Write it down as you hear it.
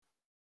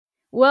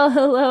Well,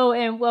 hello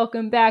and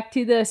welcome back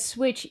to the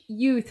Switch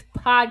Youth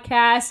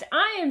Podcast.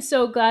 I am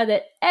so glad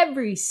that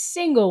every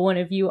single one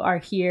of you are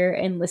here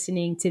and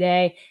listening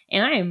today,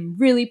 and I am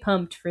really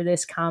pumped for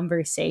this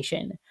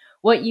conversation.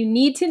 What you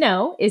need to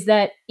know is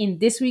that in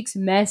this week's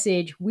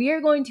message, we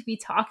are going to be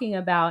talking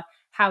about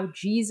how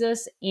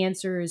Jesus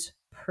answers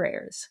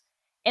prayers.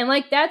 And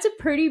that's a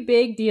pretty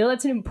big deal.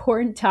 That's an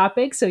important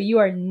topic, so you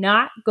are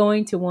not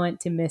going to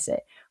want to miss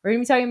it. We're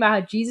going to be talking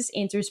about how Jesus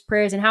answers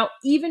prayers and how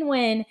even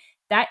when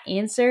that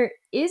answer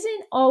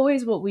isn't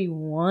always what we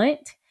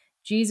want,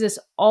 Jesus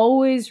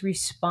always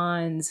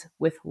responds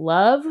with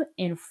love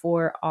and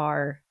for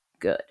our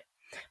good.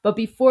 But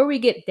before we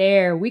get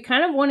there, we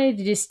kind of wanted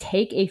to just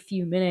take a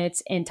few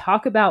minutes and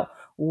talk about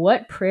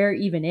what prayer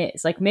even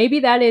is.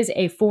 Maybe that is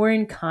a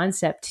foreign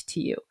concept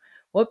to you.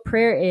 What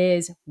prayer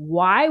is,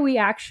 why we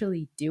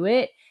actually do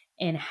it,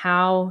 and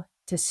how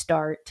to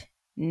start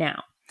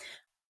now.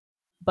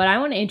 But I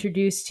want to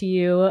introduce to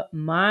you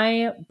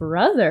my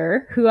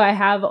brother, who I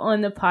have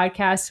on the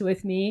podcast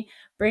with me.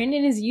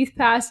 Brandon is youth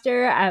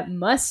pastor at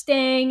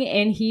Mustang,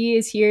 and he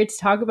is here to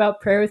talk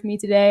about prayer with me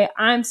today.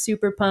 I'm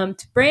super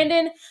pumped.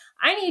 Brandon,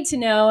 I need to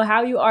know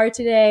how you are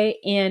today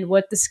and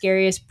what the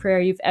scariest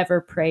prayer you've ever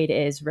prayed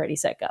is. Ready,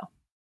 set, go.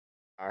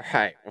 All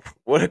right.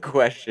 What a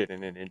question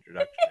and an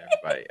introduction,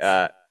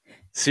 everybody.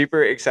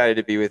 Super excited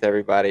to be with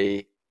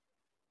everybody.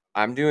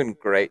 I'm doing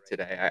great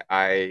today.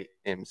 I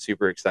am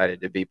super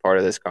excited to be part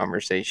of this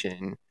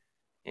conversation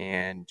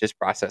and just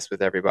process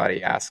with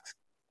everybody, ask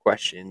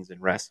questions and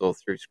wrestle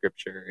through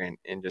scripture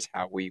and just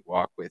how we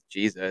walk with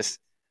Jesus.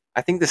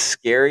 I think the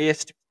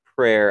scariest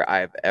prayer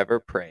I've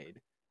ever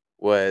prayed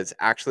was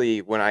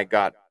actually when I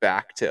got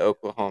back to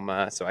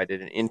Oklahoma. So I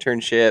did an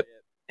internship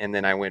and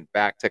then I went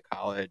back to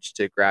college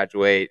to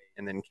graduate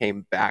and then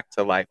came back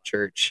to Life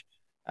Church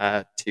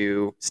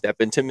to step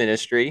into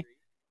ministry.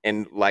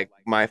 And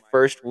my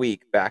first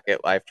week back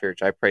at Life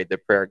Church, I prayed the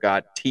prayer,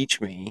 God, teach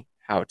me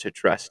how to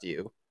trust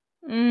you.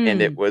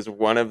 And it was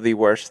one of the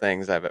worst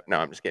things no,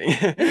 I'm just kidding.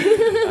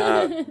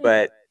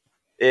 But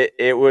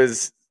it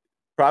was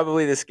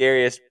probably the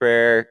scariest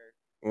prayer,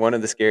 one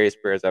of the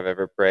scariest prayers I've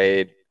ever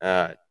prayed,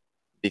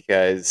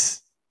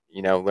 because,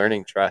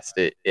 learning trust,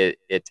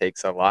 it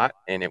takes a lot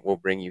and it will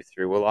bring you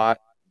through a lot,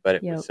 but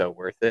it was so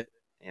worth it.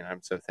 And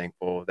I'm so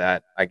thankful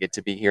that I get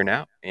to be here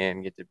now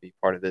and get to be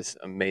part of this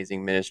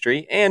amazing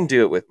ministry and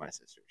do it with my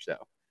sister. So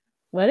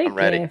what a I'm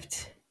ready.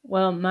 gift.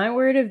 Well, my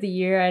word of the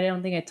year, I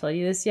don't think I told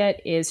you this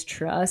yet, is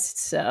trust.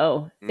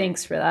 So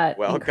thanks for that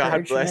God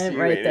bless encouragement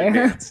you right in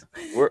there. advance.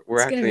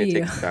 We're actually going to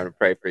take some time to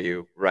pray for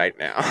you right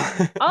now.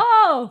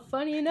 Oh,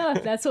 funny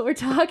enough, that's what we're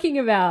talking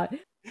about.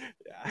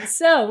 Yeah.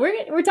 So we're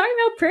talking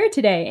about prayer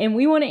today, and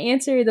we want to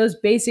answer those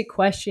basic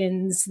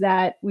questions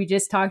that we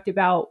just talked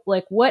about,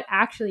 like what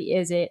actually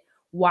is it,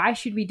 why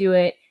should we do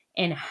it,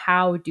 and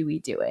how do we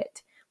do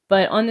it?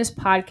 But on this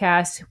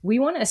podcast, we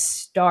want to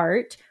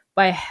start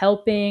by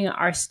helping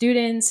our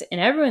students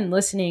and everyone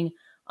listening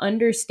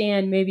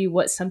understand maybe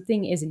what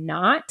something is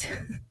not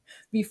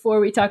before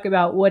we talk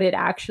about what it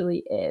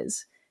actually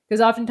is.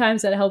 Because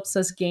oftentimes that helps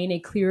us gain a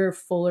clearer,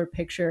 fuller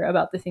picture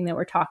about the thing that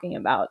we're talking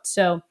about.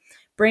 So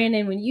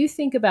Brandon, when you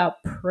think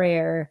about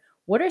prayer,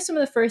 what are some of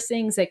the first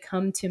things that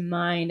come to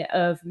mind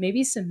of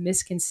maybe some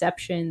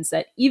misconceptions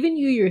that even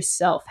you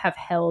yourself have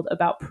held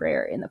about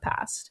prayer in the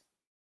past?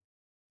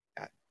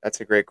 Yeah,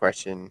 that's a great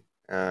question.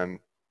 I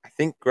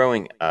think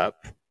growing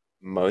up,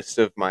 most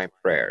of my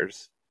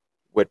prayers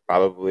would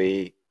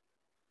probably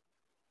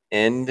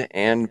end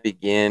and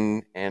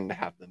begin and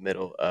have the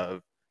middle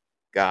of,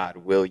 God,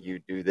 will you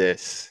do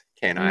this?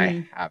 Can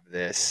I have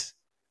this?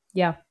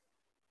 Yeah.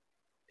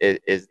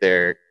 Is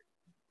there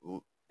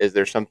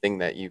something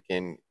that you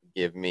can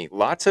give me?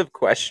 Lots of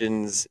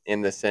questions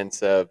in the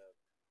sense of,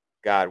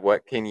 God,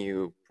 what can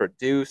you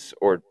produce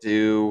or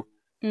do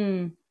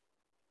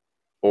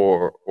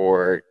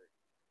or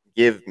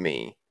give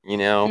me,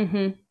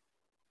 Mm-hmm.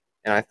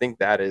 And I think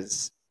that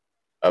is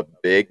a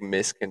big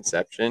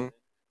misconception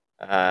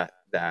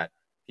that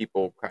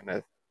people kind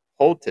of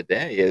hold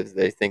today is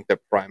they think the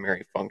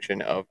primary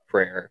function of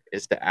prayer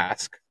is to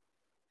ask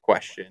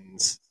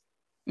questions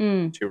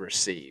to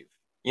receive.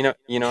 You know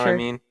what I Sure.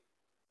 mean?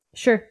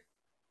 Sure.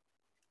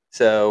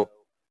 So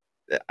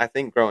I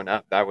think growing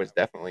up, that was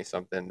definitely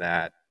something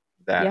that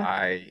Yeah.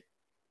 I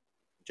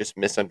just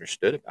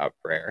misunderstood about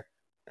prayer.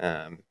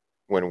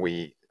 When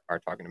we are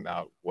talking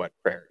about what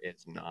prayer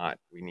is not,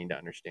 we need to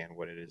understand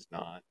what it is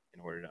not in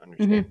order to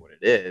understand what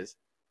it is.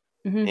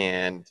 Mm-hmm.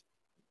 And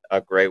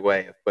a great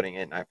way of putting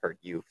it, and I've heard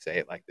you say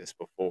it like this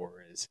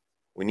before, is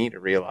we need to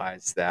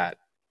realize that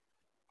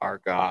our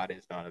God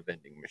is not a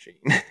vending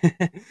machine.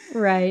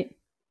 Right.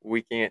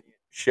 We can't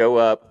show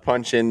up,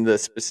 punch in the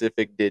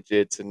specific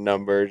digits and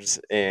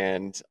numbers,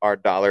 and our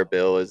dollar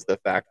bill is the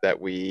fact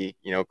that we,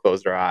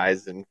 closed our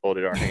eyes and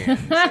folded our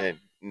hands, and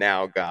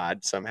now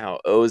God somehow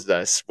owes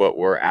us what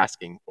we're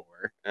asking for.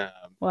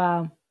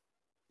 Wow.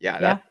 Yeah,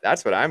 Yeah.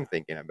 that's what I'm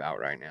thinking about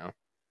right now.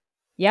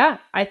 Yeah.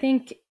 I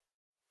think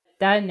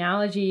that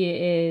analogy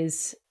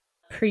is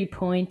pretty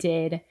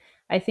pointed.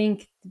 I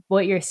think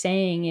what you're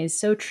saying is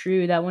so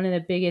true, that one of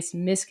the biggest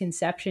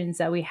misconceptions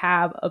that we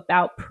have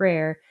about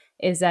prayer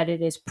is that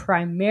it is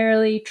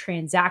primarily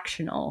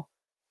transactional,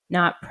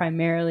 not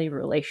primarily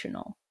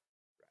relational.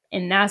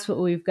 And that's what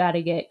we've got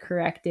to get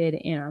corrected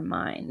in our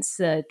minds.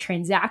 The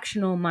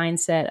transactional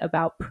mindset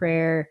about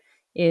prayer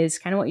is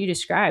kind of what you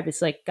described.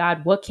 It's like,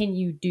 God, what can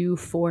you do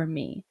for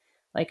me?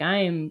 Like,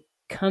 I am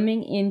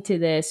coming into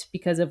this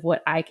because of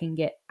what I can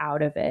get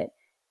out of it,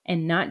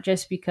 and not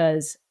just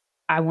because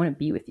I want to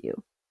be with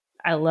you.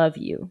 I love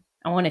you.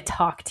 I want to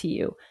talk to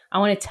you. I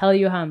want to tell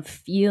you how I'm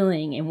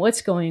feeling and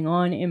what's going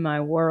on in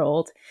my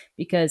world,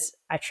 because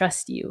I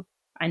trust you.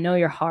 I know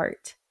your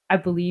heart. I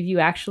believe you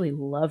actually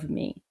love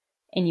me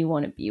and you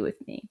want to be with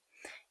me.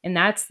 And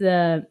that's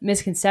the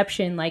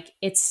misconception. Like,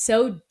 it's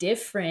so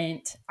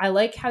different. I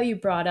like how you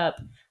brought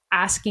up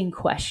asking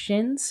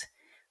questions,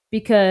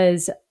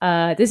 because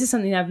this is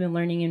something I've been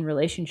learning in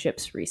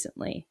relationships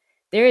recently.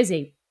 There is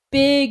a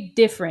big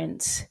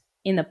difference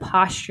in the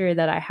posture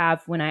that I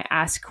have when I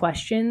ask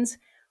questions,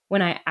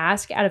 when I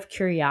ask out of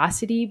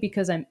curiosity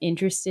because I'm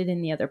interested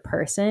in the other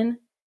person,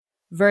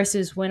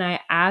 versus when I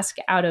ask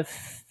out of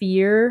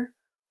fear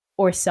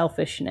or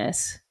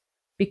selfishness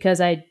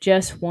because I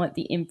just want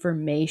the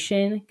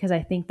information, because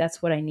I think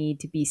that's what I need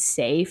to be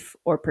safe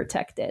or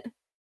protected.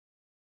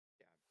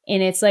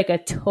 And it's like a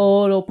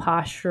total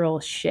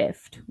postural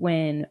shift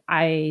when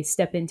I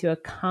step into a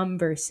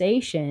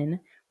conversation,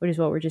 which is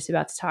what we're just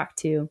about to talk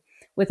to,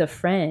 with a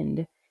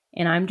friend,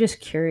 and I'm just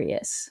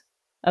curious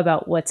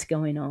about what's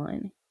going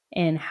on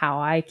and how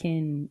I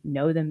can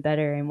know them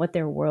better and what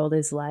their world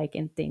is like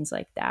and things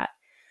like that.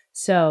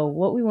 So,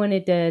 what we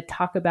wanted to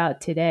talk about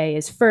today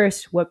is,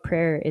 first, what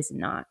prayer is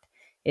not.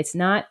 It's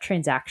not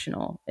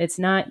transactional. It's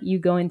not you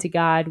going to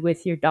God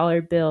with your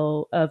dollar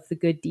bill of the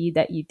good deed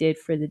that you did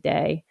for the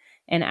day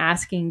and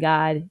asking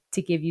God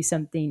to give you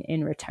something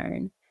in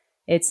return.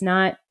 It's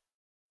not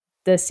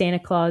the Santa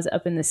Claus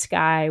up in the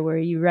sky where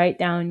you write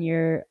down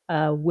your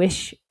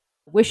wish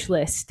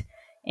list,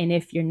 and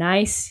if you're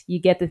nice,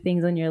 you get the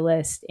things on your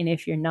list, and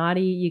if you're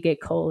naughty, you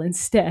get coal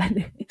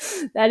instead.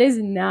 That is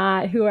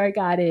not who our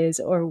God is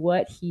or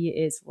what he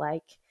is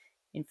like.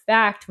 In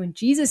fact, when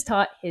Jesus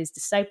taught his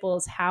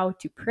disciples how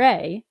to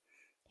pray,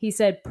 he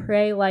said,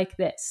 "Pray like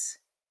this: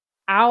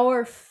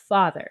 Our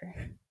Father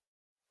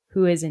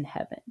who is in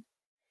heaven."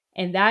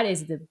 And that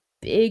is the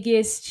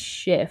biggest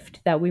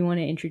shift that we want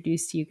to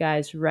introduce to you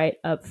guys right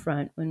up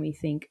front when we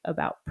think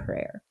about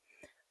prayer.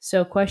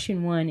 So,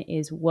 question one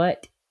is,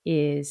 what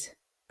is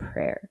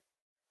prayer?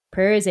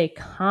 Prayer is a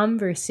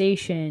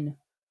conversation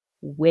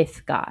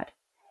with God,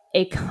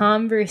 a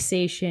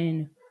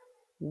conversation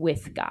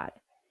with God.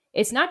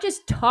 It's not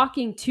just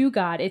talking to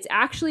God, it's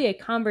actually a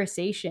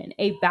conversation,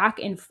 a back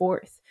and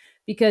forth.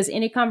 Because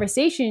in a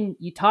conversation,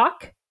 you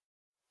talk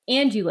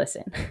and you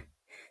listen.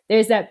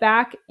 There's that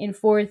back and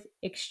forth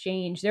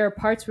exchange. There are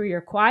parts where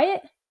you're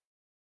quiet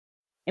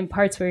and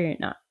parts where you're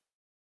not.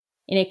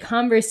 In a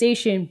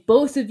conversation,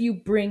 both of you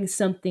bring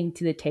something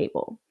to the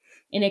table.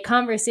 In a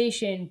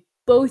conversation,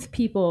 both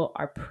people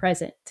are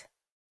present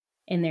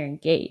and they're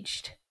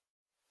engaged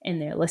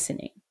and they're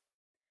listening.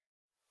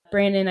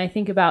 Brandon, I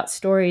think about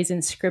stories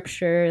in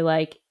scripture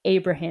like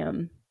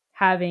Abraham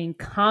having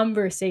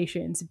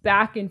conversations,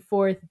 back and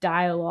forth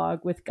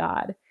dialogue with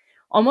God,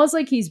 almost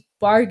like he's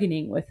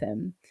bargaining with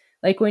him.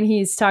 Like when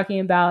he's talking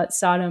about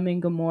Sodom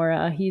and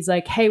Gomorrah, he's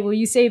like, "Hey, will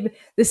you save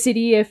the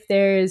city if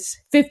there's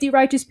 50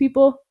 righteous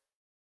people?"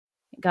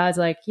 God's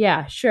like,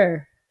 "Yeah,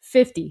 sure,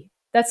 50.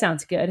 That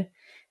sounds good."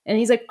 And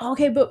he's like,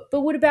 "Okay, but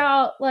what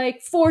about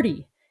like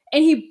 40?"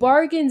 And he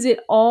bargains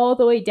it all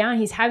the way down.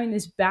 He's having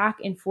this back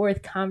and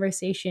forth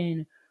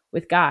conversation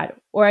with God.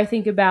 Or I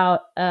think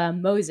about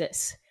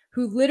Moses,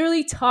 who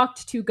literally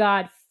talked to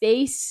God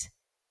face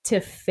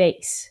to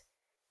face.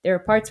 There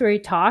were parts where he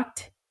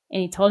talked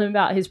and he told him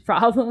about his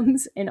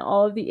problems and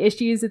all of the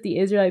issues that the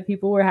Israelite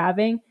people were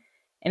having.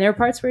 And there were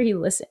parts where he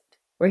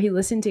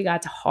listened to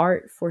God's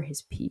heart for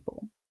his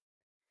people.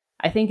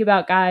 I think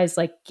about guys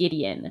like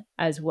Gideon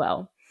as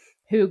well,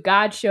 who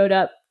God showed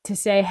up to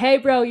say, "Hey,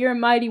 bro, you're a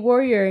mighty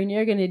warrior and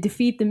you're going to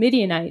defeat the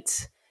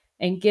Midianites."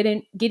 And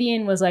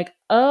Gideon was like,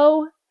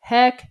 "Oh,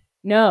 heck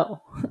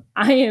no.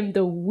 I am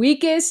the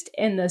weakest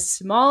and the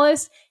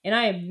smallest, and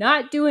I am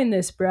not doing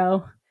this,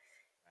 bro."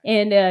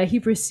 And he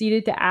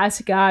proceeded to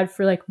ask God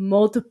for like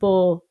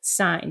multiple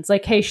signs,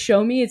 like, "Hey,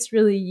 show me it's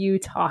really you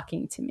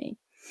talking to me."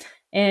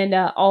 And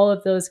all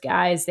of those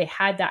guys, they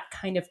had that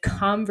kind of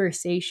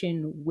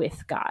conversation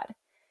with God.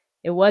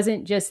 It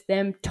wasn't just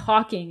them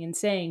talking and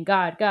saying,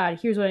 "God, God,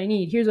 here's what I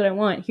need. Here's what I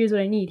want. Here's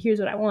what I need. Here's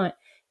what I want."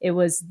 It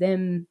was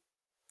them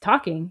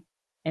talking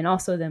and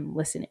also them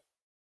listening,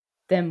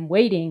 them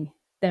waiting,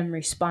 them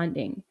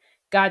responding,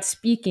 God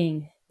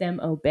speaking, them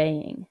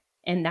obeying.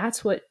 And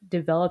that's what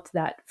developed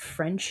that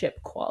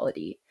friendship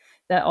quality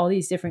that all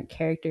these different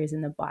characters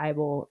in the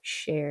Bible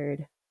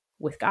shared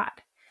with God.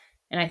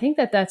 And I think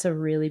that that's a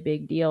really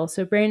big deal.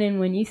 So, Brandon,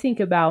 when you think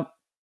about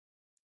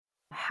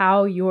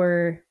how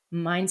your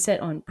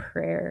mindset on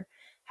prayer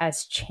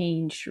has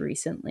changed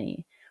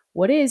recently,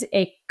 what is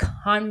a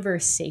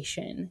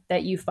conversation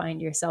that you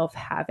find yourself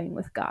having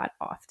with God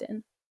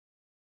often?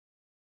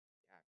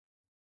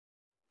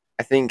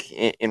 I think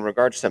in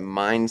regards to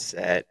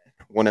mindset,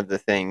 one of the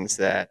things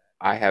that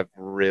I have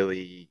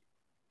really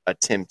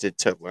attempted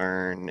to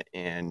learn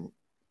and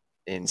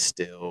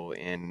instill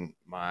in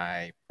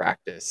my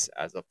practice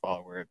as a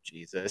follower of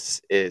Jesus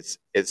is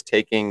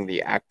taking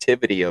the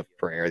activity of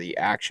prayer, the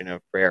action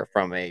of prayer,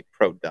 from a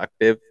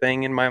productive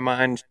thing in my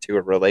mind to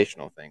a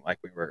relational thing, like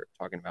we were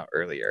talking about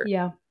earlier.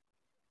 Yeah.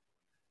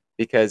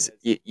 Because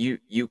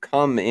you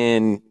come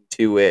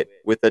into it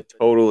with a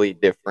totally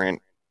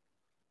different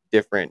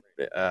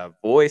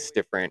voice,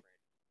 different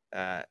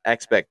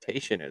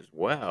expectation as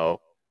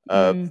well.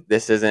 Of Mm.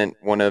 this isn't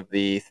one of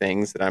the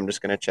things that I'm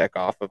just going to check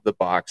off of the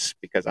box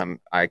because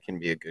I can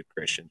be a good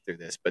Christian through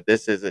this, but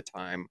this is a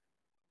time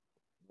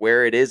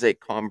where it is a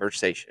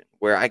conversation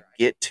where I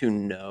get to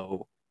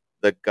know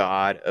the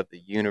God of the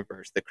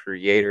universe, the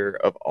creator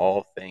of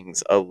all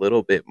things, a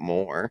little bit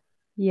more.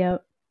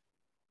 Yep.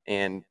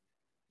 And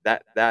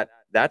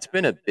that's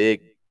been a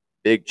big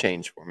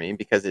change for me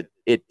because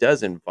it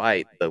does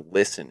invite the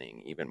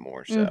listening even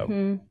more so.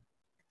 Mm-hmm.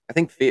 I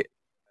think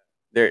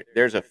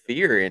there's a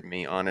fear in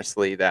me,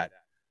 honestly, that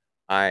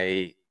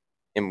I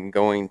am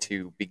going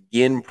to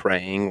begin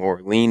praying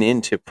or lean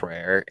into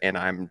prayer and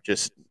I'm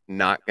just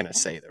not going to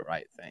say the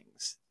right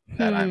things,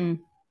 that I'm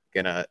Hmm.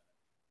 gonna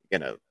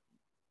gonna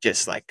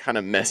just like kind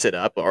of mess it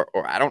up, or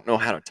I don't know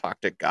how to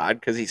talk to God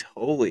because he's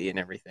holy and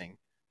everything.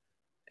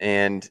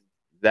 And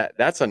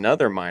that's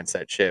another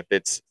mindset shift.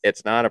 It's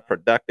not a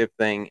productive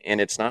thing and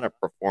it's not a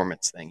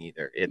performance thing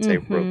either. It's a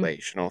Mm-hmm.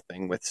 relational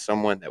thing with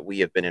someone that we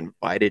have been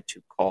invited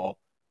to call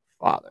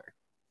Father.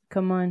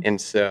 Come on. And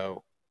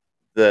so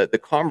the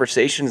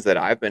conversations that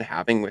I've been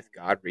having with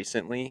God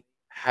recently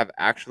have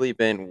actually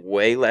been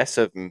way less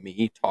of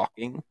me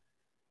talking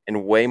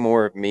and way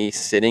more of me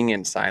sitting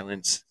in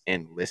silence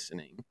and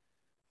listening.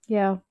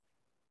 Yeah.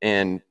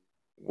 And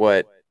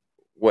what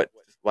what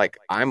like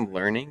I'm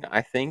learning,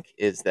 I think,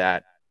 is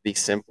that the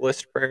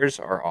simplest prayers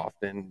are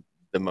often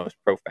the most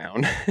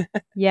profound.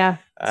 Yeah.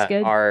 It's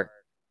good.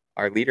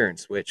 Our leader in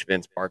Switch,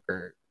 Vince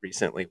Parker,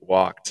 recently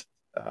walked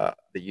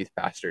the youth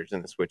pastors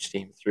and the Switch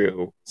team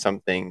through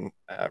something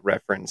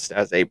referenced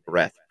as a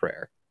breath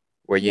prayer,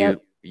 where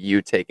Yep.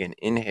 you take an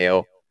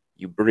inhale,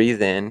 you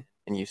breathe in,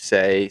 and you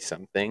say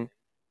something,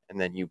 and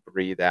then you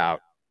breathe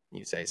out, and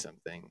you say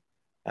something.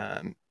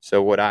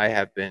 So what I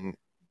have been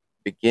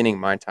beginning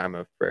my time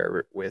of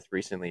prayer with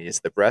recently is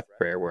the breath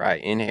prayer, where I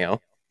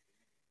inhale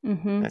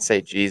Mm-hmm. and I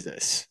say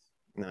Jesus,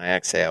 and then I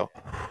exhale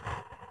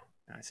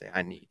and I say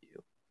I need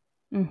you.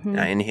 And Mm-hmm.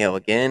 I inhale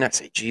again. I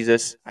say,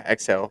 Jesus. I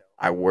exhale.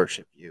 I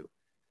worship you.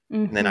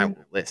 And then I Mm-hmm.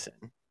 will listen.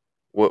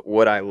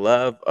 What I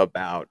love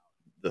about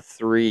the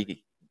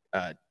three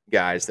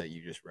guys that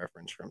you just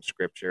referenced from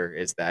Scripture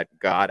is that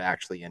God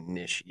actually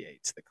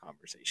initiates the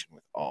conversation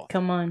with all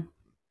Come three. on.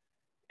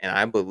 And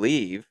I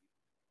believe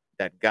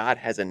that God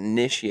has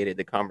initiated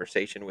the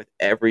conversation with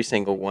every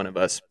single one of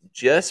us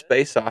just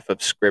based off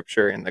of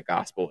Scripture and the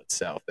gospel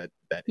itself. That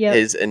Yep.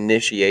 his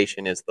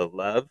initiation is the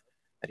love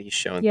that he's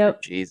shown through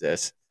Yep.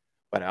 Jesus.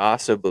 But I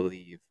also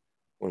believe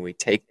when we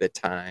take the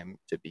time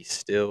to be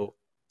still,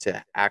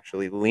 to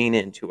actually lean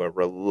into a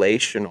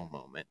relational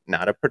moment,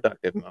 not a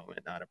productive moment,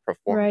 not a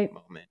performing Right.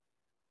 moment,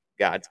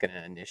 God's going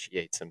to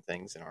initiate some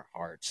things in our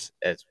hearts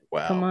as Come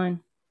well.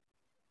 on.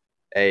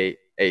 A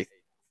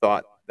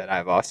thought that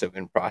I've also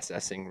been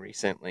processing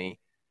recently,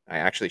 I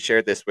actually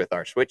shared this with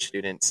our Switch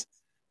students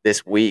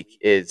this week,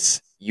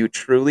 is you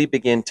truly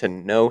begin to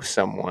know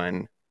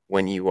someone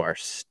when you are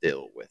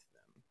still with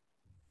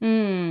them.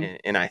 Mm.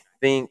 And I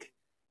think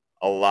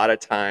a lot of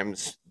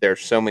times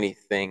there's so many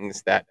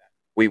things that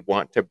we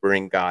want to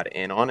bring God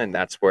in on, and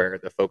that's where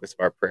the focus of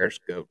our prayers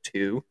go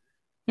to.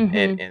 And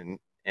Mm-hmm. and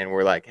and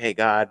we're like, hey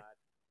God,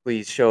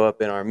 please show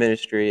up in our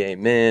ministry,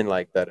 amen,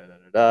 like da da da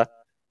da da.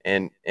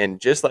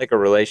 And just like a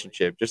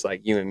relationship, just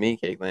like you and me,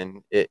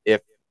 Caitlin,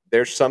 if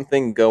there's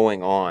something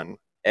going on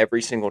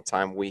every single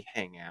time we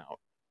hang out,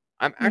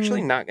 I'm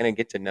actually Mm. not going to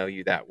get to know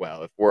you that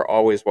well. If we're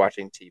always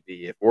watching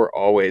TV, if we're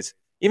always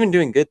even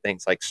doing good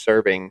things like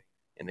serving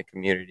in the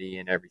community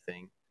and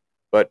everything,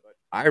 but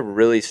I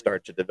really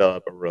start to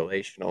develop a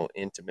relational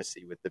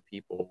intimacy with the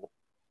people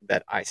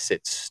that I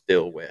sit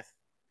still with.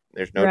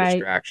 There's no Right.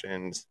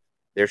 distractions.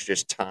 There's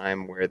just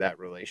time where that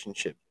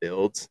relationship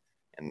builds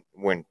and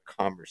when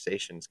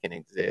conversations can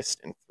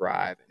exist and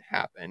thrive and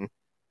happen.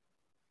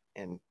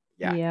 And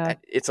yeah, Yeah.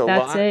 it's a That's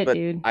lot, it, but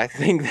dude. I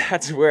think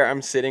that's where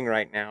I'm sitting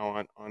right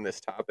now on this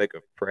topic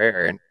of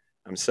prayer. And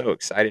I'm so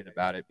excited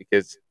about it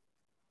because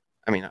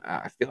I mean,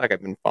 I feel like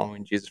I've been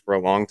following Jesus for a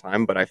long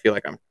time, but I feel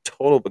like I'm a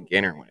total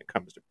beginner when it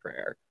comes to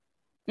prayer.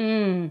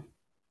 Mm.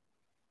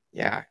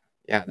 Yeah,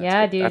 yeah,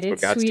 Yeah, dude. that's what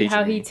It's God's sweet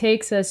how teaching he me.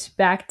 takes us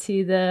back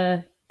to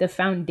the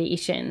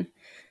foundation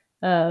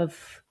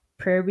of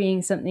prayer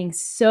being something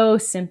so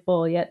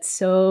simple yet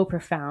so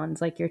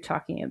profound, like you're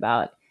talking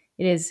about.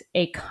 It is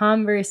a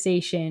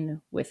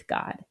conversation with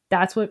God.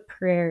 That's what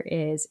prayer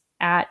is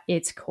at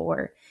its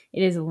core.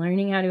 It is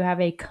learning how to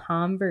have a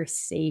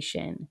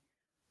conversation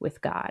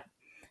with God.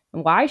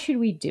 And why should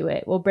we do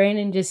it? Well,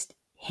 Brandon just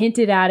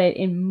hinted at it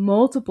in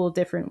multiple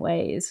different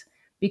ways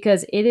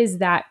because it is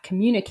that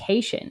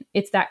communication,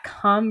 it's that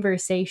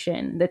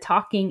conversation, the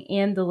talking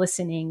and the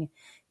listening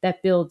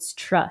that builds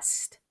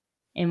trust.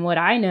 And what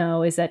I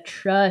know is that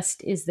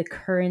trust is the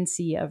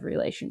currency of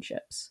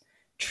relationships.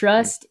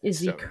 Trust is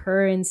the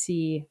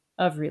currency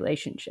of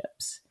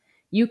relationships.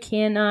 You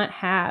cannot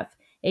have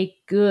a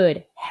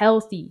good,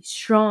 healthy,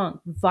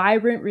 strong,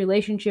 vibrant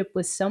relationship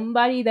with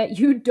somebody that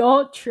you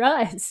don't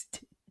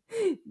trust.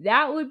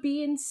 That would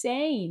be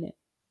insane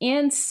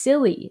and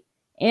silly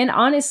and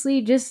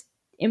honestly just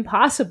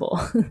impossible.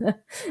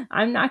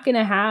 I'm not going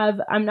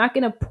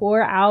to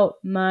pour out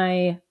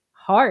my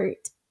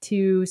heart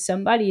to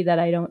somebody that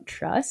I don't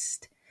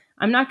trust.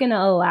 I'm not going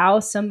to allow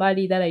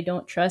somebody that I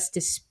don't trust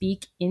to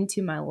speak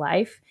into my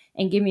life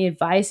and give me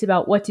advice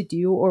about what to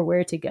do or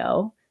where to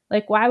go.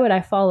 Like, why would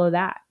I follow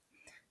that?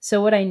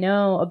 So, what I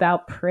know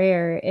about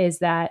prayer is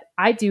that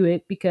I do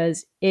it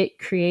because it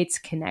creates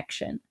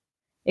connection.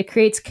 It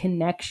creates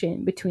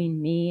connection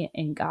between me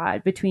and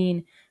God,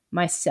 between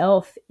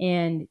myself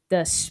and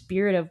the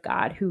Spirit of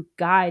God who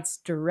guides,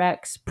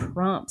 directs,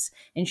 prompts,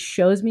 and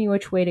shows me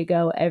which way to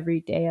go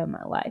every day of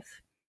my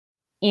life.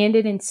 And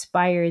it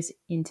inspires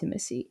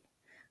intimacy.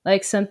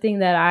 Like something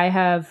that I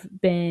have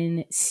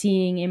been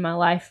seeing in my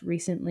life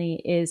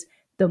recently is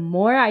the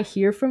more I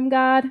hear from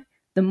God,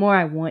 the more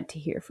I want to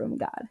hear from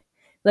God.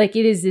 Like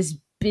it is this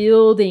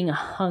building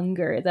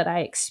hunger that I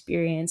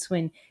experience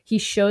when he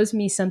shows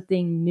me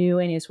something new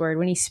in his word.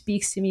 When he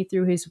speaks to me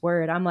through his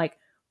word, I'm like,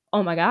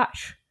 oh my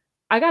gosh,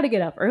 I got to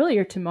get up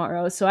earlier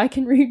tomorrow so I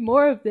can read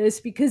more of this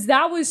because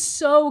that was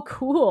so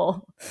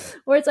cool.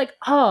 Where it's like,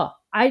 oh,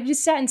 I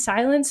just sat in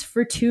silence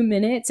for 2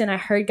 minutes and I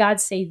heard God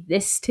say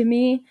this to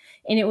me.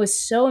 And it was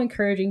so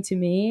encouraging to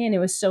me. And it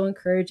was so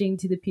encouraging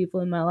to the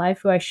people in my life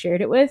who I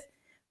shared it with.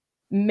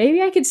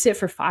 Maybe I could sit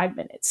for 5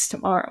 minutes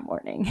tomorrow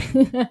morning.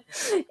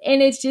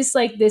 And it's just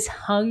like this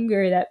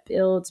hunger that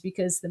builds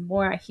because the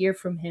more I hear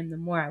from him, the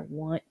more I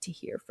want to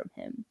hear from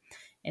him.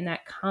 And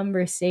that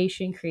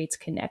conversation creates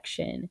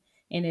connection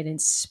and it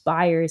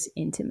inspires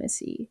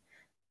intimacy.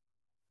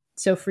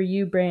 So, for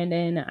you,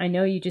 Brandon, I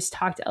know you just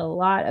talked a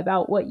lot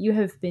about what you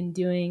have been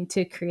doing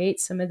to create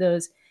some of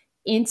those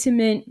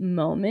intimate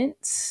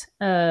moments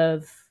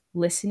of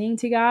listening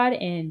to God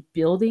and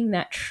building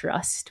that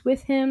trust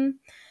with Him.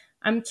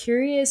 I'm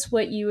curious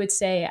what you would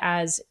say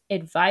as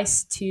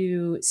advice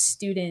to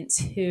students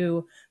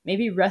who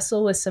maybe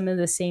wrestle with some of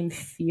the same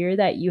fear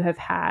that you have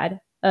had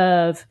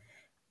of,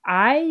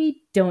 I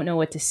don't know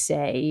what to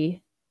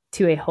say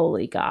to a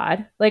holy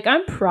God. Like,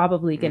 I'm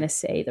probably going to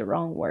say the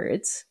wrong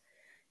words.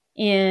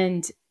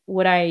 And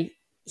what I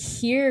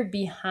hear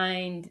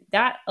behind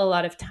that a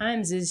lot of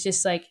times is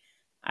just like,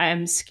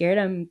 I'm scared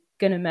I'm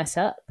going to mess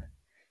up.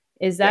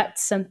 Is Yeah. that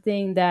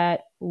something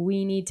that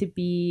we need to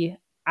be,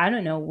 I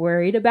don't know,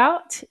 worried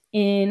about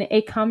in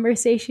a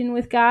conversation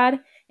with God?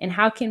 And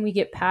how can we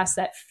get past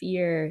that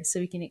fear so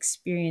we can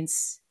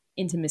experience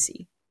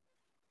intimacy?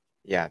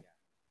 Yeah.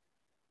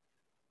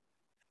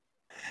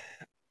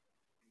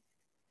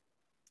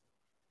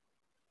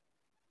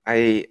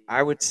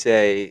 I would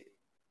say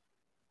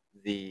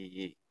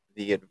the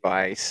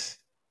advice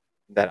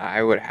that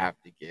I would have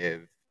to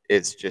give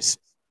is just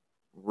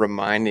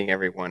reminding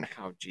everyone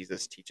how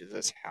Jesus teaches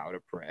us how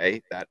to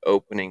pray. That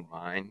opening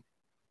line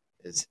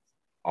is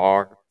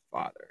our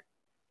Father.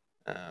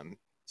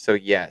 So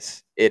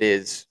yes, it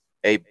is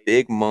a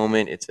big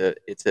moment.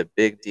 It's a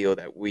big deal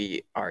that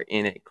we are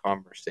in a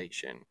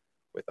conversation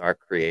with our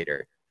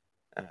Creator,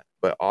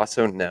 but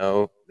also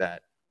know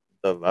that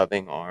the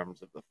loving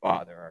arms of the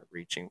Father are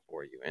reaching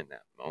for you in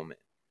that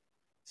moment.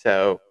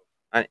 So,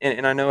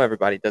 and I know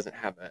everybody doesn't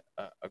have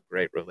a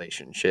great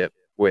relationship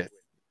with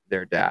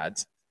their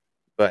dads,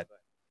 but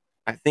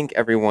I think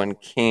everyone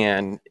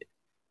can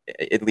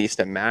at least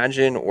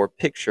imagine or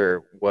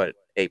picture what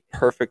a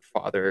perfect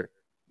father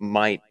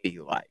might be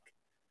like.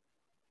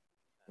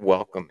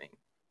 Welcoming.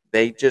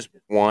 They just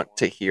want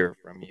to hear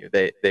from you.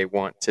 They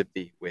want to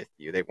be with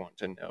you. They want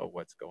to know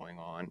what's going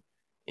on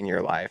in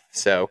your life.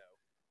 So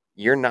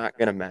you're not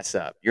going to mess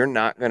up. You're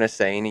not going to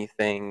say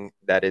anything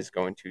that is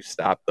going to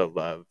stop the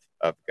love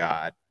of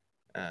God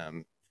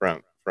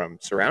from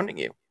surrounding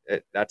you.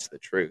 That's the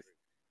truth.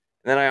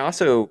 And then I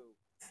also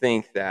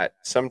think that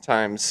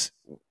sometimes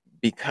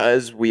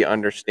because we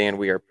understand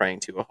we are praying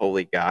to a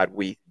holy God,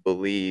 we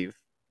believe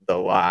the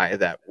lie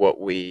that what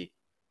we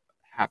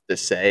have to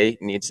say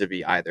needs to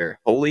be either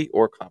holy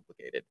or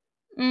complicated.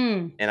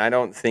 Mm, And I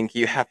don't think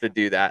you have to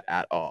do that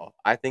at all.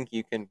 I think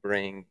you can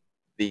bring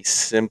the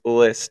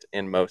simplest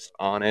and most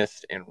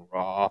honest and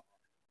raw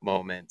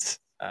moments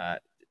to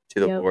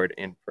the yep. Lord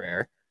in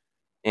prayer.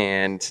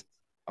 And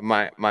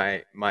my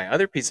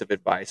other piece of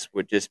advice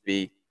would just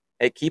be,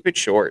 hey, keep it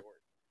short.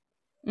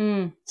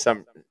 Mm,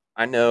 Some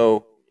I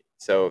know.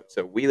 So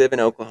we live in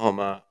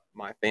Oklahoma.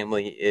 My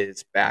family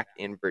is back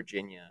in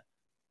Virginia,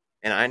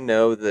 and I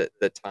know that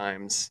the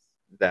times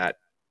that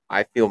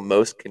I feel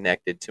most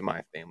connected to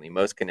my family,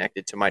 most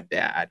connected to my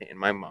dad and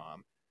my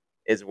mom,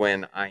 is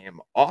when I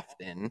am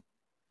often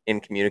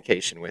in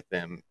communication with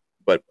them,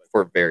 but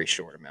for a very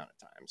short amount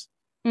of times.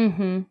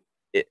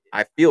 Mm-hmm.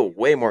 I feel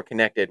way more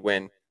connected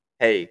when,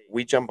 hey,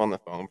 we jump on the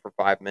phone for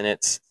 5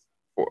 minutes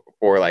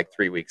for like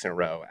 3 weeks in a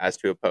row, as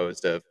to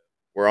opposed of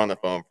we're on the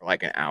phone for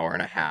like an hour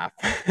and a half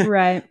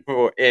Right.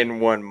 in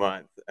 1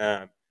 month.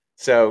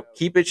 So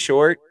keep it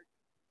short,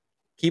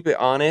 keep it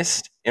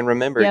honest, and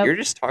remember, Yep. you're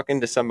just talking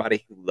to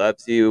somebody who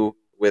loves you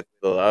with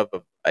the love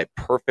of a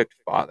perfect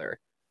father,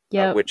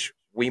 Yep. which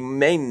we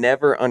may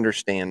never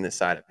understand this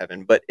side of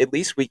heaven, but at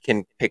least we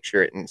can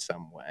picture it in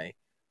some way.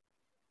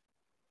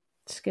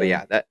 It's But good.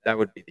 yeah, that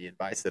would be the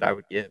advice that I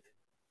would give.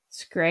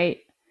 It's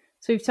great.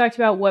 So we've talked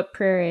about what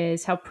prayer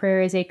is, how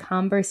prayer is a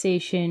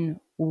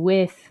conversation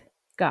with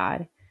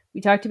God.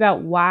 We talked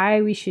about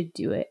why we should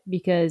do it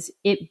because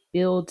it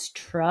builds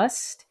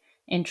trust,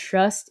 and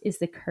trust is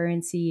the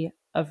currency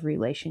of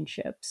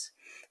relationships.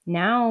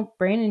 Now,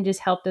 Brandon just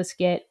helped us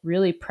get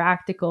really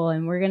practical,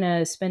 and we're going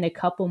to spend a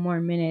couple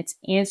more minutes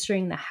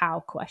answering the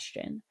how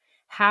question.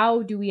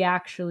 How do we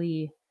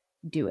actually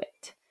do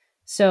it?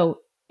 So,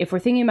 if we're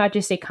thinking about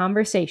just a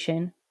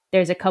conversation,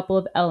 there's a couple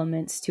of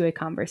elements to a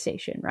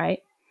conversation, right?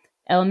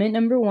 Element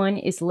number one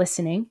is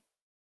listening,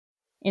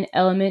 and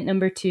element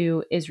number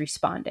two is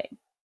responding.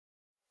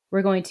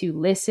 We're going to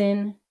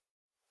listen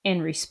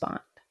and respond.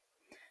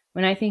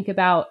 When I think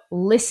about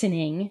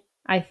listening,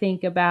 I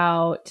think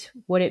about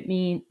what it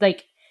means.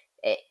 Like,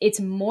 it's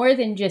more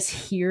than just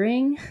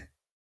hearing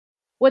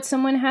what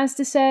someone has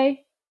to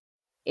say,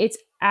 it's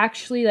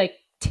actually like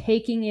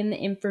taking in the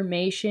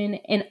information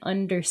and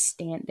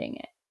understanding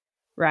it,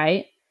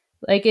 right?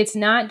 Like, it's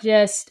not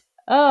just,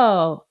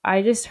 oh,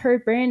 I just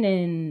heard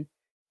Brandon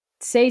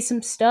say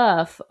some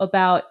stuff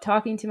about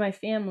talking to my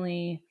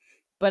family,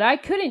 but I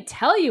couldn't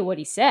tell you what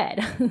he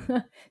said.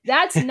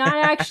 That's not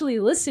actually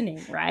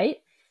listening, right?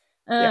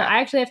 Yeah. I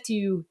actually have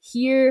to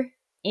hear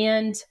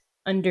and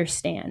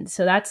understand.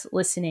 So that's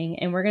listening.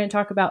 And we're going to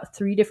talk about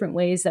 3 different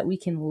ways that we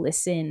can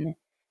listen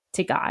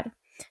to God.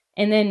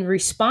 And then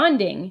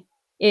responding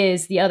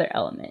is the other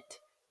element.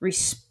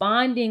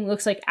 Responding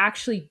looks like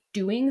actually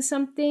doing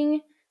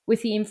something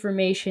with the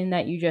information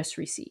that you just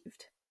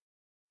received.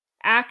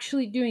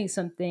 Actually doing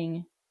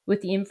something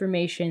with the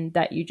information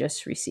that you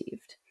just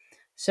received.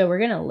 So we're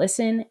going to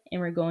listen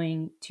and we're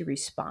going to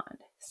respond.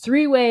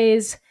 3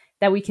 ways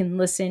that we can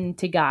listen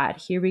to God.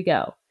 Here we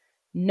go.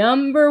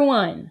 Number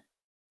 1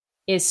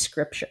 is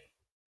scripture.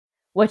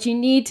 What you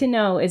need to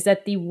know is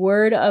that the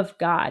Word of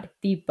God,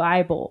 the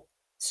Bible,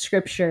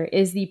 scripture,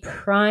 is the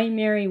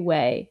primary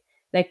way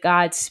that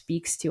God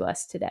speaks to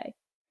us today.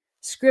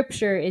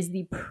 Scripture is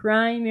the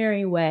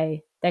primary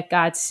way that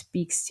God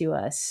speaks to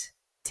us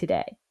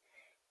today,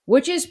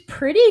 which is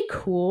pretty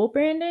cool,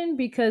 Brandon,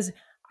 because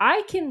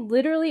I can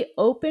literally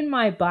open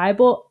my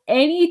Bible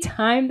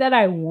anytime that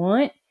I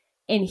want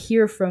and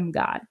hear from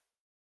God.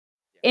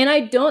 And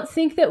I don't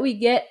think that we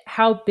get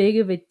how big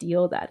of a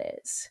deal that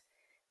is.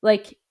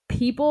 Like,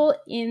 people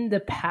in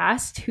the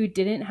past who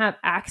didn't have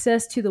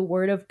access to the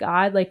Word of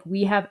God, like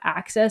we have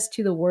access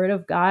to the Word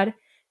of God,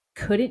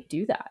 couldn't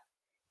do that.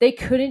 They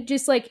couldn't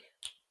just like,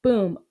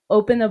 boom,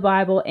 open the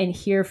Bible and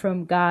hear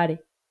from God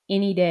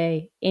any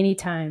day,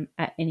 anytime,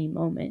 at any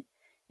moment.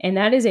 And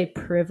that is a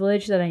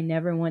privilege that I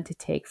never want to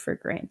take for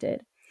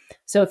granted.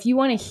 So if you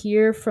want to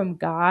hear from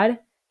God,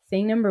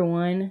 thing number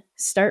 1,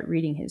 start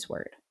reading His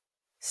Word.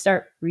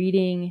 Start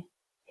reading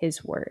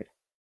His Word.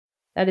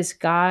 That is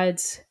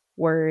God's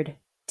Word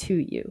to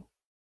you.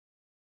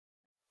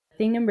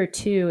 Thing number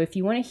 2, if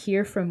you want to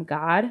hear from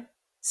God,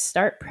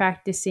 start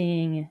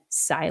practicing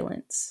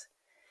silence.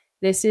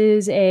 This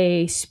is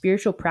a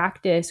spiritual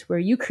practice where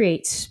you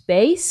create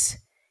space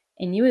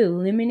and you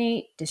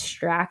eliminate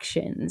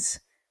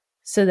distractions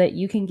so that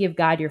you can give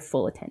God your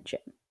full attention.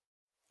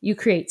 You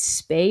create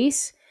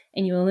space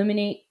and you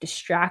eliminate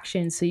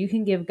distractions so you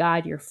can give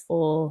God your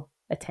full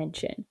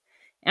attention.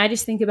 And I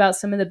just think about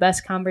some of the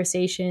best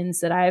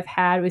conversations that I've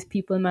had with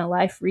people in my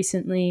life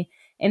recently.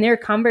 And there are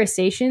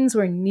conversations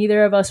where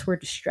neither of us were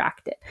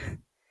distracted.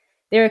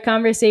 There are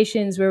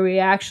conversations where we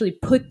actually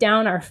put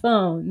down our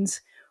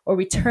phones or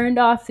we turned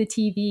off the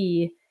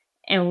TV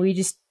and we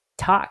just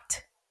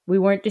talked. We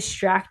weren't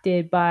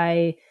distracted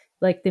by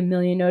like the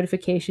million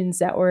notifications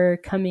that were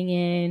coming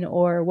in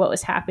or what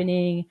was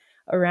happening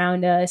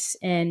around us.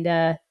 And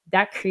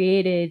that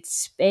created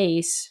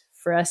space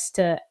for us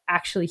to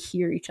actually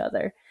hear each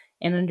other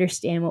and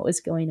understand what was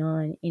going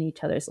on in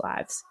each other's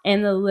lives.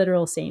 And the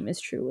literal same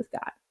is true with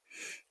God.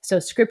 So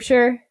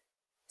scripture,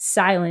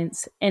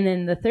 silence. And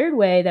then the third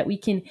way that we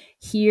can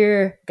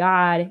hear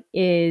God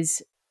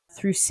is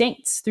through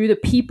saints, through the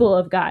people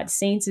of God.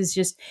 Saints is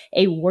just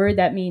a word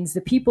that means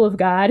the people of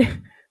God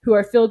who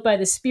are filled by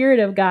the Spirit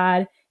of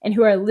God and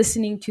who are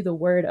listening to the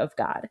word of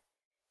God.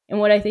 And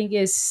what I think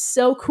is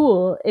so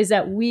cool is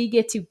that we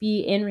get to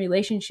be in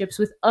relationships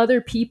with other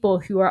people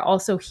who are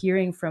also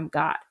hearing from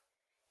God.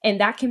 And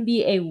that can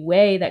be a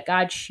way that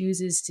God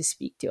chooses to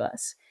speak to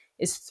us.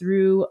 is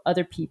through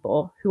other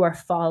people who are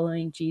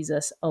following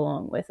Jesus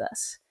along with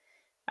us.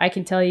 I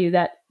can tell you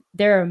that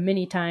there are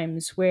many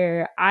times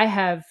where I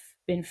have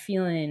been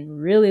feeling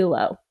really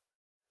low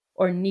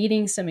or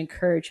needing some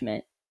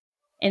encouragement,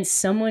 and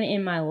someone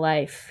in my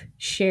life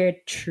shared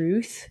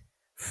truth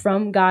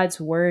from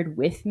God's word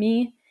with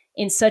me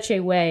in such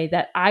a way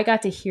that I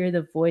got to hear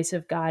the voice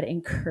of God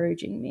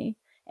encouraging me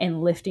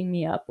and lifting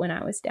me up when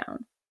I was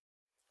down.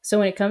 So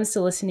when it comes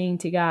to listening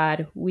to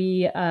God,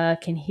 we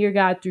can hear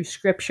God through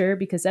scripture,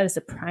 because that is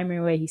the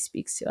primary way he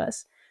speaks to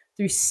us,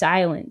 through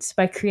silence,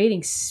 by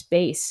creating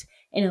space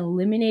and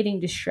eliminating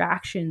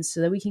distractions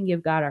so that we can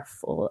give God our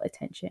full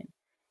attention,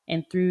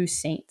 and through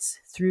saints,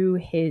 through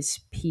his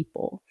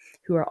people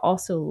who are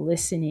also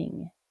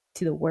listening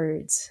to the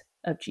words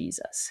of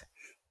Jesus.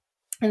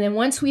 And then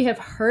once we have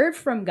heard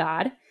from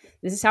God,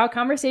 this is how a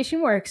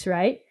conversation works,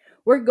 right?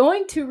 We're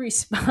going to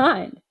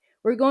respond.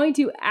 We're going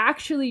to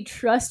actually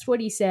trust what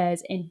he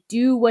says and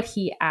do what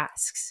he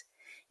asks.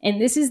 And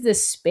this is the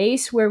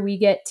space where we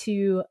get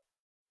to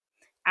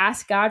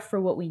ask God for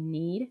what we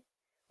need.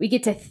 We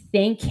get to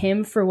thank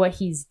him for what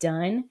he's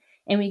done,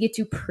 and we get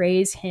to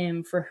praise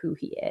him for who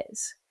he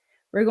is.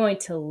 We're going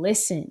to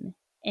listen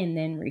and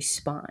then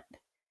respond.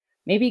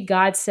 Maybe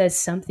God says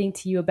something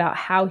to you about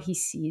how he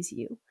sees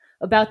you,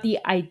 about the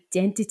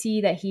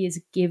identity that he has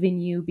given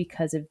you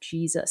because of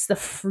Jesus, the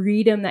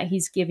freedom that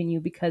he's given you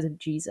because of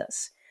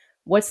Jesus.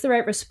 What's the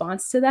right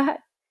response to that?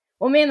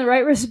 Well, man, the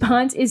right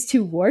response is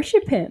to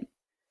worship him,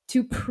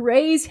 to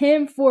praise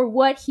him for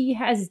what he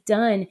has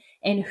done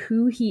and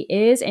who he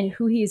is and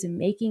who he is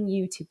making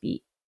you to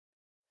be.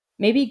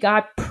 Maybe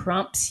God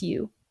prompts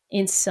you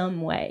in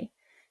some way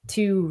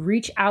to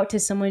reach out to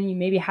someone you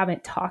maybe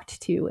haven't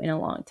talked to in a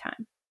long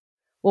time.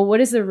 Well,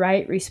 what is the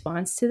right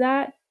response to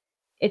that?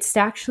 It's to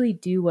actually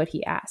do what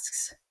he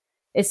asks.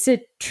 It's to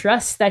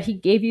trust that he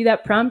gave you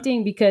that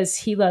prompting because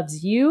he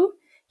loves you,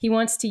 he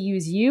wants to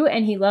use you,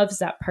 and he loves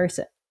that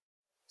person.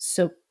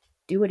 So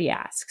do what he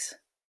asks.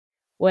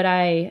 What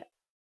I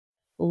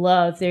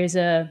love, there's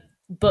a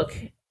book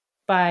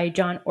by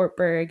John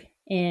Ortberg,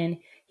 and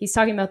he's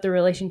talking about the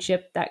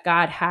relationship that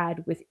God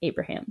had with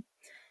Abraham.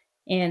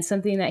 And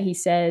something that he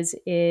says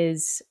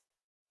is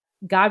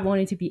God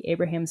wanted to be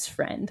Abraham's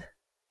friend,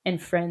 and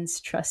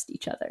friends trust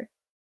each other.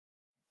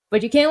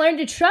 But you can't learn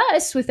to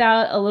trust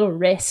without a little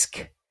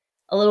risk,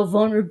 a little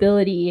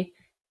vulnerability,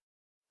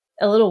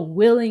 a little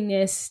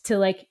willingness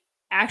to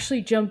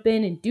actually jump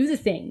in and do the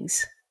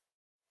things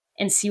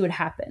and see what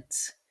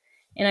happens.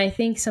 And I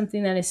think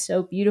something that is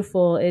so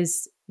beautiful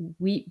is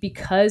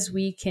because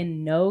we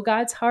can know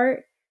God's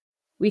heart,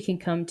 we can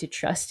come to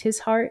trust his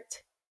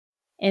heart,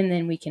 and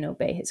then we can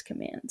obey his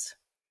commands.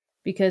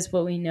 Because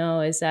what we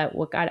know is that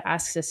what God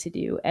asks us to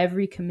do,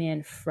 every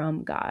command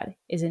from God,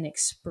 is an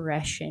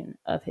expression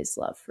of his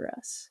love for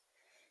us.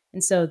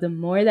 And so the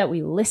more that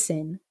we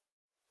listen,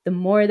 the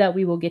more that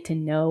we will get to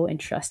know and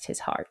trust his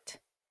heart.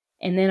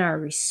 And then our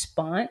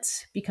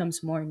response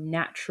becomes more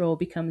natural,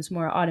 becomes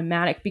more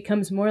automatic,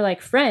 becomes more like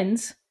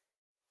friends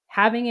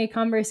having a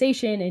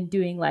conversation and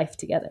doing life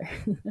together.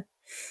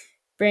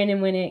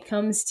 Brandon, when it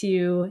comes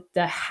to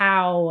the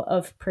how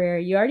of prayer,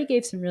 you already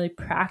gave some really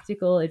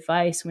practical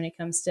advice when it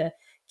comes to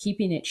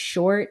keeping it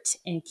short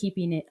and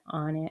keeping it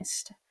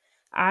honest.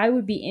 I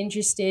would be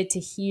interested to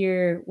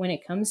hear when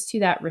it comes to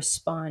that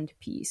respond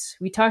piece.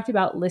 We talked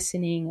about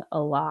listening a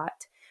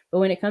lot, but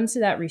when it comes to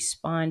that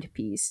respond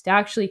piece, to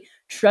actually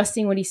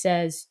trusting what he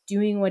says,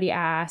 doing what he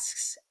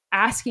asks,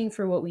 asking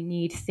for what we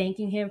need,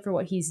 thanking him for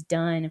what he's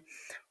done,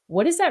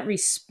 what has that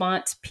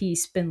response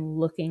piece been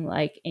looking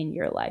like in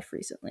your life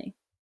recently?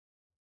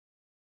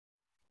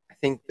 I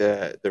think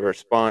the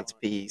response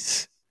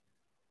piece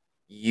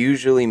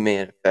usually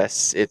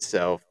manifests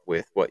itself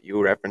with what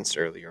you referenced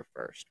earlier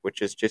first,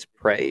 which is just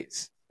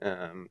praise.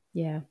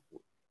 Yeah.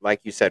 Like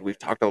you said, we've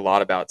talked a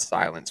lot about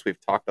silence. We've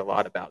talked a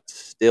lot about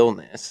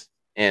stillness,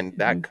 and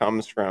that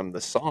comes from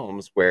the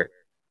Psalms where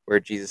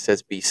Jesus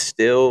says, "Be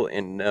still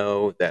and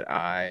know that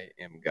I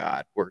am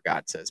God." Where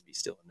God says, "Be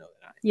still and know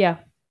that I am." Yeah.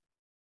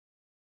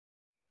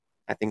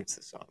 I think it's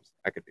the Psalms.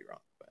 I could be wrong,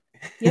 but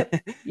Yep.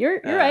 You're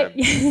right.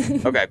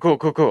 okay,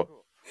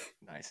 cool.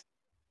 Nice.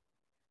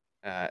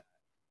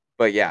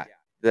 But yeah,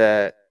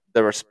 the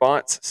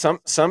response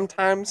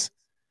sometimes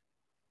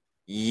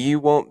you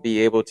won't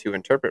be able to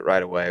interpret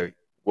right away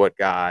what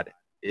God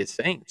is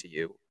saying to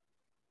you,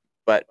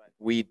 but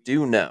we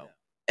do know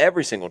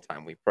every single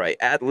time we pray,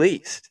 at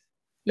least,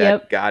 that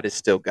Yep. God is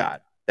still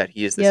God, that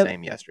He is the Yep.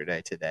 same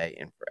yesterday, today,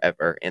 and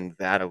forever, and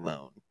that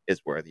alone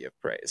is worthy of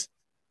praise.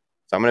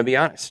 So I'm going to be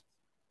honest.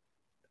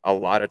 A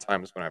lot of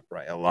times when I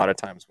pray, a lot of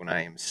times when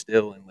I am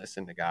still and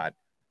listen to God,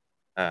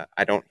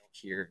 I don't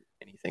hear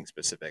anything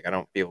specific. I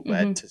don't feel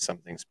led to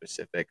something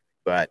specific,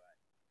 but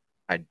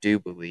I do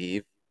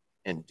believe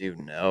and do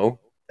know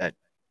that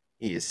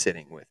He is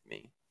sitting with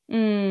me.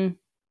 Mm.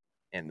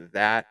 And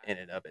that in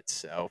and of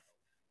itself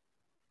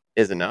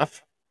is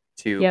enough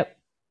to Yep.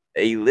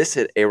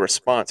 elicit a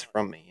response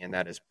from me, and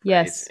that is praise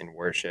Yes. and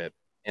worship.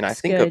 And I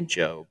It's think of good.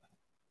 Job.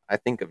 I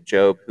think of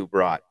Job, who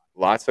brought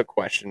lots of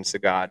questions to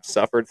God,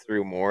 suffered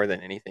through more than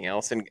anything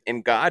else.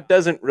 And God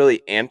doesn't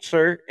really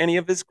answer any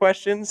of his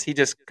questions. He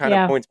just kind of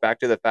Yeah. points back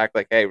to the fact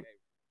like, hey,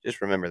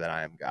 just remember that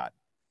I am God.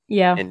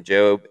 Yeah. And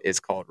Job is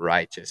called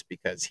righteous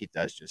because he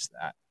does just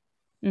that.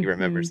 He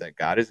remembers Mm-hmm. that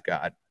God is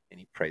God and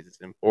he praises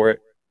him for it.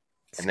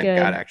 It's And then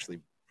God good. actually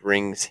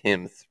brings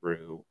him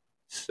through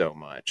so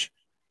much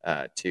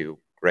to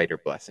greater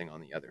blessing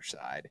on the other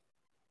side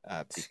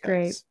It's great.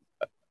 because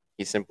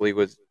he simply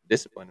was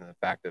disciplined in the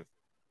fact of,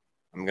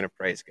 I'm going to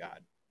praise God.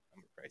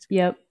 I'm going to praise God.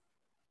 Yep.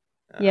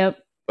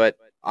 Yep. But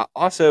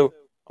also,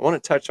 I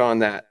want to touch on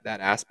that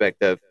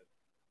aspect of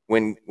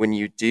when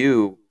you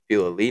do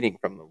feel a leading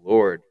from the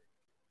Lord,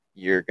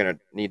 you're going to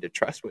need to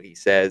trust what he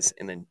says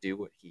and then do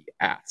what he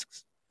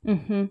asks.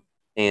 Mm-hmm.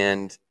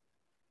 And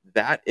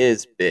that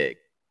is big.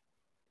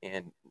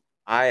 And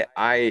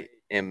I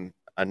am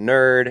a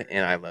nerd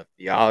and I love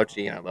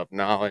theology and I love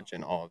knowledge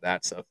and all of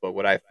that stuff. But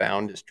what I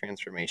found is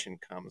transformation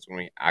comes when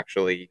we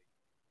actually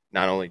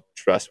not only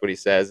trust what he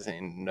says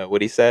and know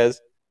what he says,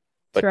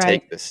 That's but right.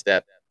 take the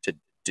step to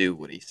do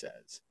what he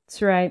says.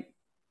 That's right.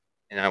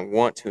 And I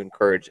want to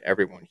encourage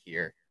everyone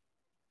here.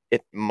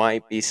 It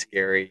might be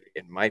scary,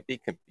 it might be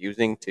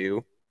confusing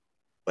too,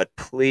 but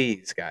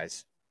please,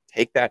 guys,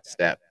 take that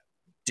step.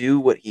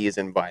 Do what he is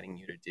inviting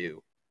you to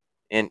do.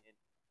 And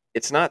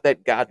it's not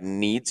that God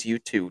needs you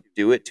to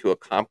do it to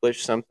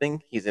accomplish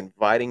something. He's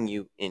inviting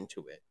you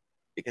into it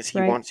because he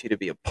Right. wants you to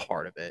be a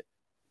part of it.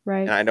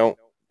 Right. And I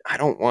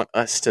don't want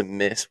us to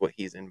miss what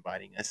he's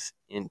inviting us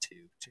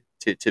into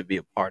to be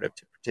a part of,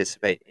 to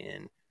participate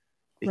in,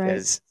 Right.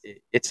 because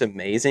it's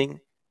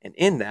amazing. And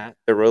in that,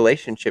 the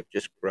relationship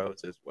just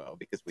grows as well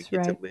because we That's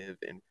get to right. live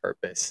in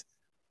purpose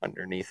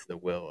underneath the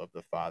will of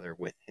the Father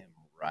with him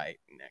right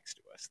next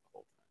to us the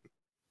whole time.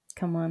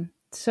 Come on.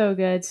 So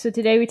good. So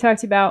today we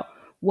talked about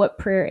what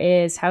prayer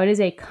is, how it is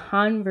a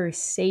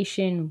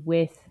conversation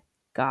with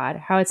God,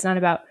 how it's not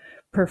about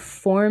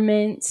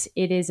performance,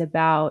 it is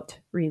about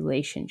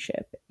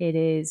relationship.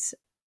 It's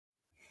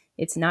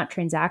not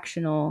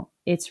transactional,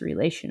 it's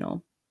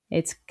relational.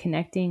 It's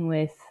connecting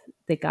with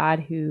the God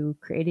who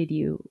created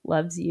you,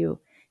 loves you,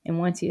 and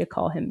wants you to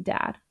call him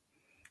dad.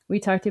 We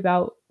talked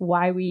about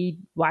why we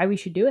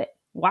should do it.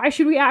 Why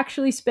should we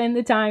actually spend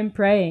the time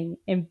praying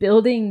and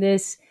building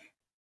this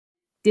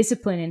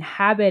discipline and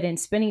habit and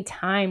spending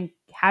time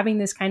having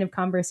this kind of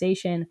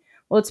conversation?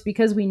 Well, it's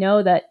because we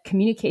know that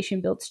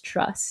communication builds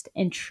trust,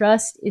 and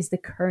trust is the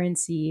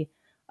currency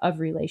of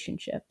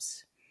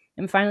relationships.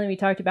 And finally, we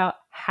talked about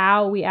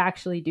how we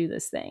actually do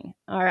this thing.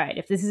 All right,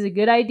 if this is a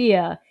good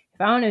idea,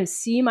 if I want to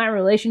see my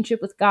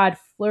relationship with God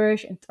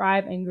flourish and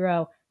thrive and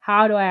grow,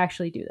 how do I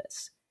actually do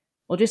this?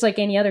 Well, just like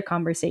any other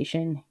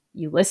conversation,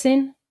 you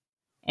listen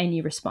and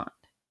you respond.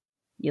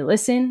 You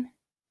listen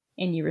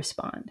and you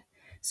respond.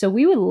 So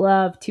we would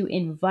love to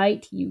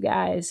invite you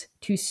guys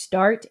to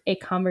start a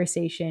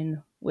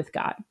conversation with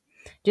God.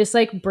 Just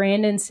like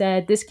Brandon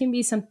said, this can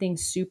be something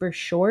super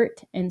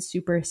short and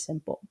super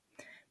simple.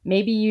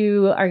 Maybe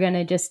you are going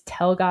to just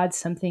tell God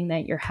something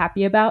that you're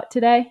happy about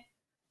today,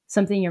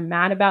 something you're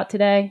mad about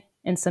today,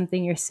 and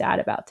something you're sad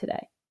about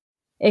today.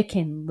 It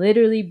can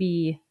literally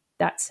be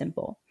that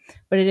simple,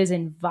 but it is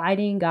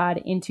inviting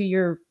God into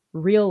your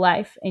real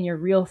life and your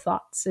real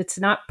thoughts. It's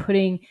not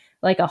putting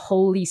like a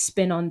holy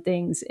spin on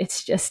things.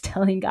 It's just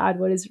telling God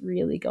what is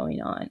really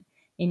going on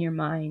in your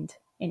mind,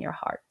 in your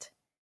heart.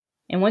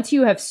 And once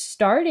you have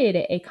started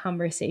a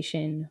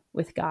conversation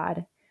with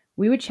God,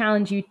 we would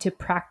challenge you to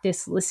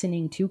practice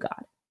listening to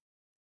God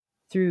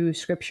through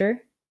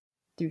scripture,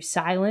 through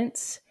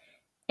silence,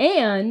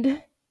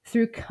 and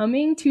through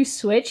coming to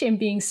Switch and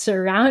being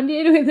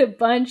surrounded with a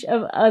bunch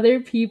of other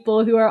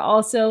people who are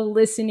also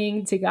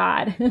listening to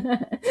God.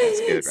 That's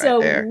good right So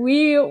there.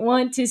 we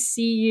want to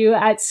see you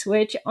at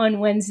Switch on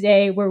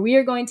Wednesday, where we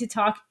are going to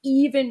talk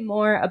even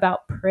more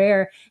about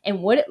prayer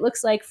and what it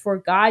looks like for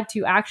God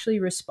to actually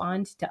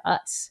respond to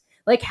us.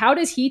 Like, how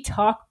does he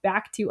talk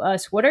back to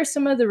us? What are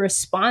some of the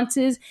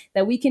responses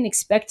that we can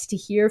expect to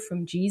hear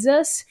from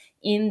Jesus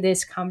in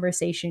this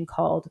conversation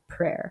called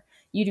prayer?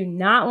 You do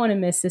not want to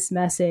miss this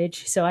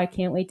message. So I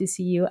can't wait to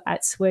see you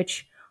at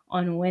Switch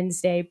on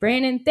Wednesday.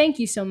 Brandon, thank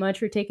you so much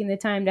for taking the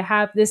time to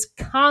have this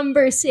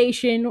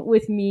conversation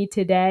with me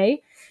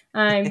today.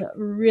 I'm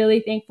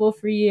really thankful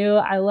for you.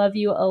 I love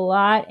you a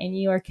lot, and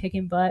you are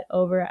kicking butt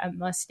over at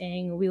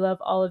Mustang. We love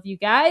all of you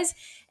guys,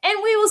 and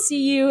we will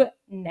see you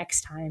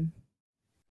next time.